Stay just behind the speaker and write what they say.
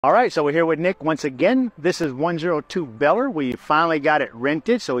All right, so we're here with Nick once again. This is 102 Beller. We finally got it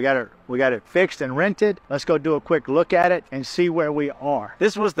rented, so we got it fixed and rented. Let's go do a quick look at it and see where we are.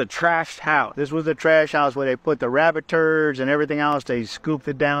 This was the trashed house. This was the trash house where they put the rabbit turds and everything else. They scooped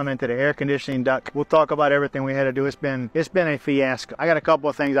it down into the air conditioning duct. We'll talk about everything we had to do. It's been a fiasco. I got a couple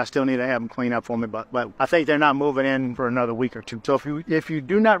of things I still need to have them clean up for me, but I think they're not moving in for another week or two. So if you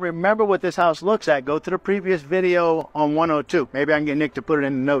do not remember what this house looks like, go to the previous video on 102. Maybe I can get Nick to put it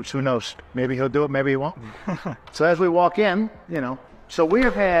in the notes. Who knows? Maybe he'll do it. Maybe he won't. So as we walk in, so we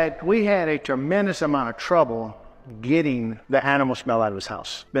had a tremendous amount of trouble getting the animal smell out of his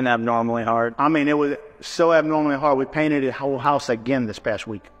house. Been abnormally hard. I mean, it was so abnormally hard. We painted the whole house again this past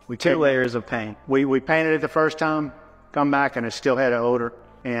week. Two layers of paint. We painted it the first time, come back, and it still had an odor.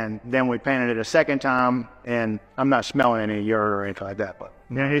 And then we painted it a second time, and I'm not smelling any urine or anything like that, but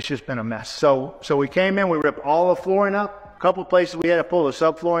it's just been a mess. So we came in, we ripped all the flooring up. A couple places we had to pull the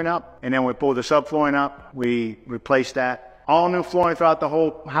subflooring up, and then we pulled the subflooring up. We replaced that. All new flooring throughout the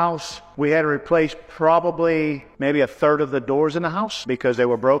whole house. We had to replace probably maybe a third of the doors in the house because they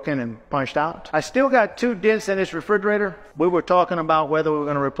were broken and punched out. I still got 2 dents in this refrigerator. We were talking about whether we were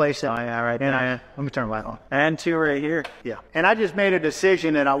going to replace it. Oh, yeah, right there. Let me turn the light on. And 2 right here. Yeah. And I just made a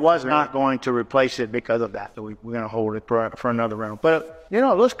decision that I was not going to replace it because of that. So we're going to hold it for another rental. But, it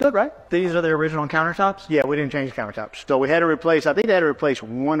looks good, right? These are the original countertops? Yeah, we didn't change the countertops. So we had to replace, I think they had to replace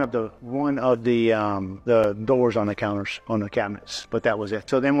one of the doors on the counters, on the cabinets. But that was it.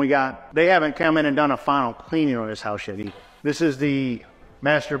 So then they haven't come in and done a final cleaning on this house yet either. This is the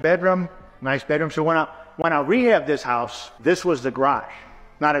master bedroom, nice bedroom. So when I rehabbed this house, this was the garage.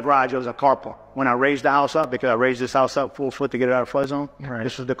 Not a garage, it was a carport. When I raised the house up, because I raised this house up full foot to get it out of flood zone, right.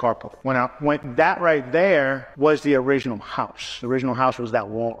 This was the carport. That right there was the original house. The original house was that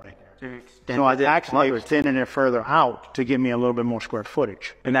wall right there. So I actually extended it further out to give me a little bit more square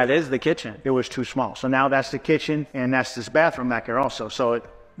footage. And that is the kitchen. It was too small. So now that's the kitchen, and that's this bathroom back here also. So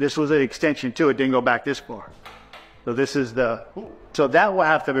this was an extension too. It didn't go back this far. So this is so that will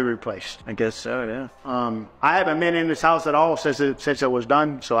have to be replaced. I guess so, yeah. I haven't been in this house at all since it was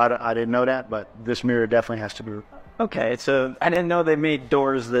done, so I didn't know that, but this mirror definitely has to be. Okay, so I didn't know they made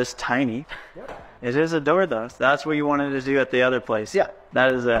doors this tiny. Yep. It is a door though. That's what you wanted to do at the other place. Yeah.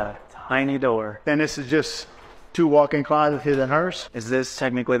 That is a tiny door. And this is just 2 walk-in closets, his and hers. Is this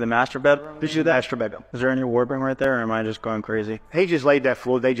technically the master bedroom? This is the master bedroom. Is there any warping right there, or am I just going crazy? He just laid that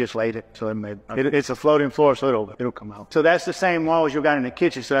floor. They just laid it, so it's a floating floor, so it'll come out. So that's the same walls you got in the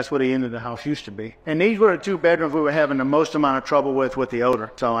kitchen. So that's where the end of the house used to be. And these were the 2 bedrooms we were having the most amount of trouble with the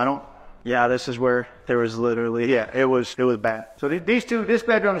odor. So I don't. Yeah, this is where there was literally. Yeah, it was bad. So this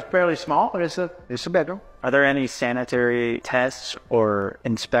bedroom is fairly small, but it's a bedroom. Are there any sanitary tests or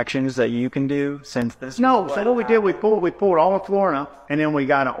inspections that you can do since this? No. So what we did, we pulled all the flooring up, and then we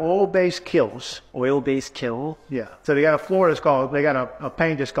got an oil-based Kills. Oil-based Kill? Yeah. So they got a floor they got a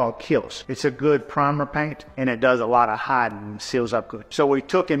paint that's called Kills. It's a good primer paint, and it does a lot of hiding and seals up good. So we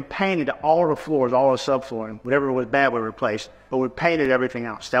took and painted all the floors, all the subflooring, whatever was bad we replaced, but we painted everything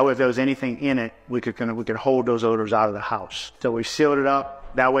else. That way if there was anything in it, we could hold those odors out of the house. So we sealed it up.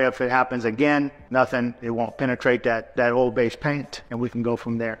 That way, if it happens again, it won't penetrate that oil-based paint, and we can go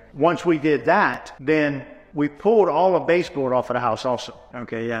from there. Once we did that, then we pulled all the baseboard off of the house also.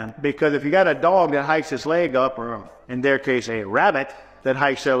 Okay, yeah. Because if you got a dog that hikes its leg up, or in their case, a rabbit that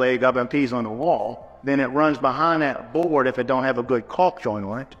hikes their leg up and pees on the wall, then it runs behind that board if it don't have a good caulk joint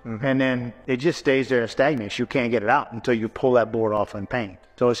on it, and then it just stays there and stagnates. You can't get it out until you pull that board off and paint.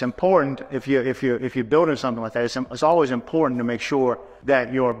 So it's important if you're building something like that. It's always important to make sure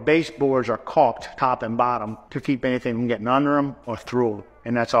that your baseboards are caulked top and bottom to keep anything from getting under them or through them,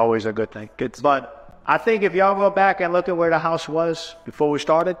 and that's always a good thing. But I think if y'all go back and look at where the house was before we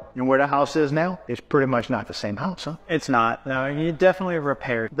started and where the house is now, it's pretty much not the same house, huh? It's not. No, you definitely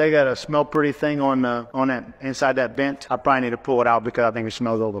repaired. They got a smell pretty thing on that inside that vent. I probably need to pull it out because I think it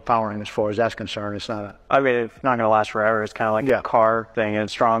smells overpowering as far as that's concerned. It's not. I mean, it's not going to last forever. It's kind of like a car thing.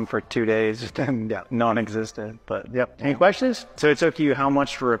 It's strong for 2 days, then non-existent. But yep. Any questions? So it took you how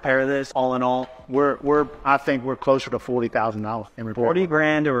much to repair this? All in all, I think we're closer to $40,000 in repair. 40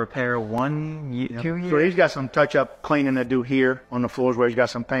 grand to repair 2 years. So he's got some touch-up cleaning to do here on the floors where he's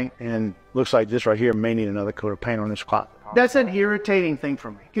got some paint, and looks like this right here may need another coat of paint on this closet. That's an irritating thing for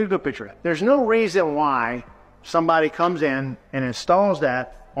me. Get a good picture of that. There's no reason why somebody comes in and installs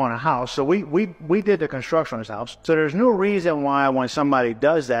that on a house. So we did the construction on this house. So there's no reason why when somebody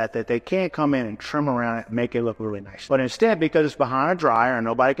does that they can't come in and trim around it and make it look really nice. But instead, because it's behind a dryer and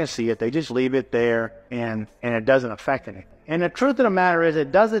nobody can see it, they just leave it there and it doesn't affect anything. And the truth of the matter is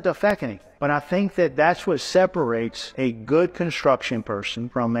it doesn't affect anything. But I think that that's what separates a good construction person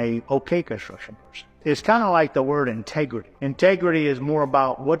from a okay construction person. It's kind of like the word integrity. Integrity is more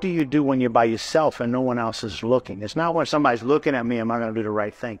about what do you do when you're by yourself and no one else is looking. It's not when somebody's looking at me, am I going to do the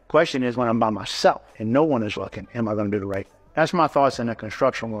right thing? The question is when I'm by myself and no one is looking, am I going to do the right thing? That's my thoughts in the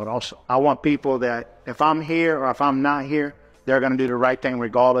construction world also. I want people that if I'm here or if I'm not here, they're going to do the right thing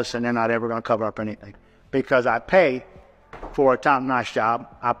regardless, and they're not ever going to cover up anything. Because I pay for a top-notch job.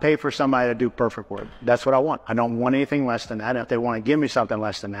 I pay for somebody to do perfect work. That's what I want. I don't want anything less than that. If they want to give me something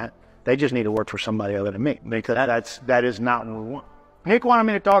less than that, they just need to work for somebody other than me, because that is not what we want. Nick wanted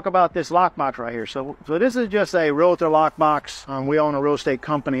me to talk about this lockbox right here. So this is just a realtor lockbox. We own a real estate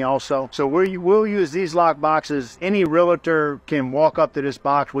company also. So we'll use these lockboxes. Any realtor can walk up to this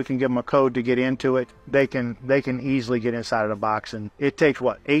box. We can give them a code to get into it. They can easily get inside of the box. And it takes,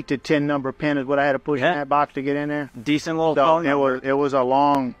 what, 8 to 10 number pin is what I had to push in that box to get in there. Decent little So phone. it was a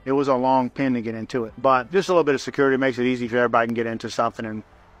long pin to get into it. But just a little bit of security makes it easy for everybody to get into something. And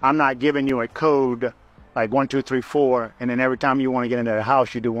I'm not giving you a code like 1, 2, 3, 4, and then every time you want to get into the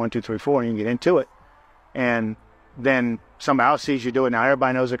house, you do 1, 2, 3, 4, and you can get into it. And then somebody else sees you do it. Now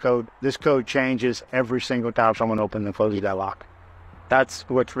everybody knows the code. This code changes every single time someone opens and closes that lock. That's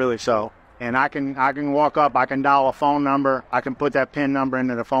what's really so. And I can walk up, I can dial a phone number, I can put that PIN number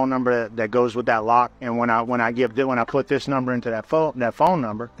into the phone number that goes with that lock. And when I put this number into that phone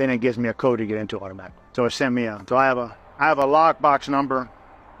number, then it gives me a code to get into automatically. So it sent me so I have a lockbox number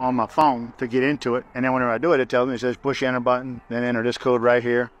on my phone to get into it, and then whenever I do it, it tells me, it says push the enter button, then enter this code right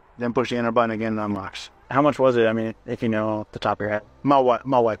here, then push the enter button again and it unlocks. How much was it? I mean, if you know off the top of your head. My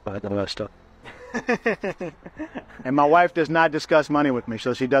wife bought that stuff. And my wife does not discuss money with me,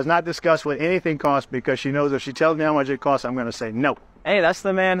 so she does not discuss what anything costs, because she knows if she tells me how much it costs, I'm going to say no. Hey, that's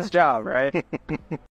the man's job, right?